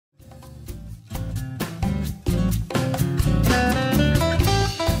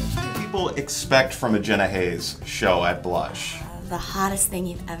expect from a Jenna Haze show at Blush? The hottest thing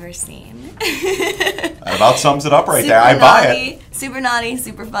you've ever seen. That about sums it up right there. I buy it. Super naughty,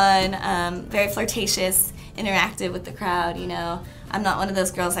 super fun, very flirtatious, interactive with the crowd, you know. I'm not one of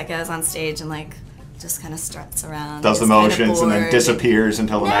those girls that goes on stage and like just kind of struts around. Does the motions and then disappears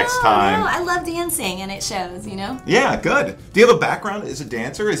until the next time. No, I love dancing and it shows, you know? Yeah, good. Do you have a background as a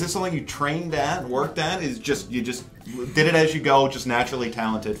dancer? Is this something you trained at, worked at? Is just you just did it as you go, just naturally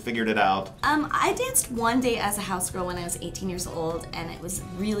talented, figured it out? I danced one day as a house girl when I was 18 years old, and it was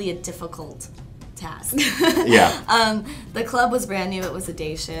really a difficult task. Yeah. The club was brand new. It was a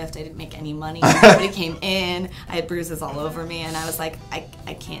day shift. I didn't make any money. Nobody came in. I had bruises all over me, and I was like,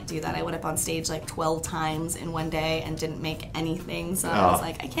 I can't do that. I went up on stage like 12 times in one day and didn't make anything. So I was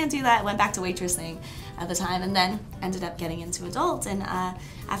like, I can't do that. I went back to waitressing at the time, and then ended up getting into adult. And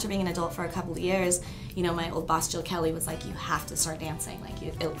after being an adult for a couple of years, you know, my old boss Jill Kelly was like, you have to start dancing. Like,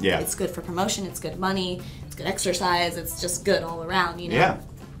 it's good for promotion. It's good money. It's good exercise. It's just good all around. You know. Yeah.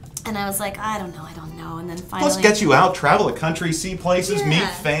 And I was like, I don't know. And then finally... Plus, get you out, travel the country, see places, meet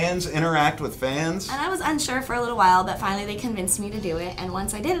fans, interact with fans. And I was unsure for a little while, but finally they convinced me to do it. And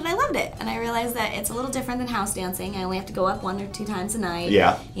once I did it, I loved it. And I realized that it's a little different than house dancing. I only have to go up 1 or 2 times a night.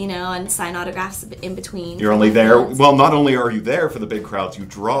 Yeah. You know, and sign autographs in between. You're only there... Well, not only are you there for the big crowds, you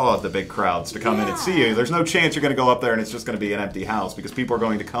draw the big crowds to come in and see you. There's no chance you're going to go up there and it's just going to be an empty house because people are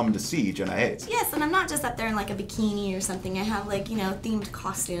going to come to see Jenna Haze. Yes, and I'm not just up there in like a bikini or something. I have like, you know, themed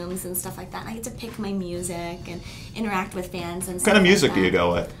costumes and stuff like that. I get to pick my music and interact with fans and stuff. What kind of music do you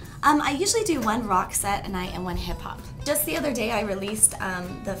go with? I usually do 1 rock set a night and 1 hip hop. Just the other day I released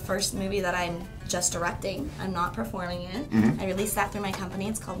the first movie that I'm just directing. I'm not performing it. I released that through my company.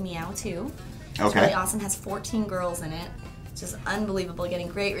 It's called Meow 2. It's really awesome. It has 14 girls in it. It's just unbelievable, getting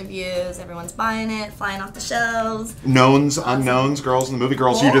great reviews. Everyone's buying it, flying off the shelves. Knowns, unknowns, girls in the movie,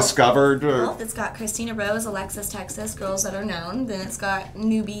 girls you discovered? Both. It's got Christina Rose, Alexis Texas, girls that are known. Then it's got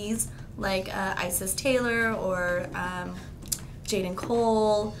newbies like Isis Taylor or Jaden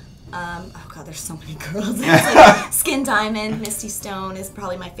Cole. Oh god, there's so many girls. Like Skin Diamond, Misty Stone is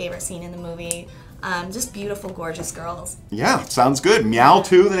probably my favorite scene in the movie. Just beautiful, gorgeous girls. Yeah, sounds good. Meow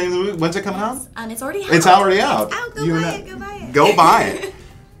 2, the name of the movie. When's it coming out? It's already out. It's already out. It's out. Go buy it. Go buy it. Go buy it.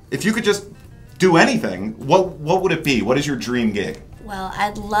 If you could just do anything, what would it be? What is your dream gig? Well,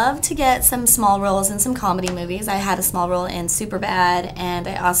 I'd love to get some small roles in some comedy movies. I had a small role in Superbad, and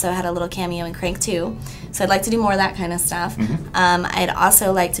I also had a little cameo in Crank 2. So I'd like to do more of that kind of stuff. I'd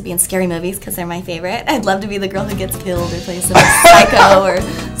also like to be in scary movies because they're my favorite. I'd love to be the girl who gets killed or plays some psycho or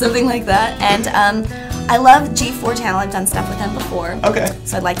something like that. And I love G4 Channel. I've done stuff with them before. Okay.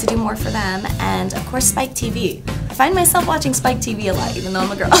 So I'd like to do more for them. And of course, Spike TV. I find myself watching Spike TV a lot, even though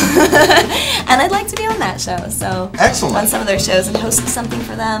I'm a girl. And I'd like to be on that show. So excellent. On some of their shows and host something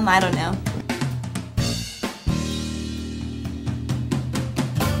for them. I don't know.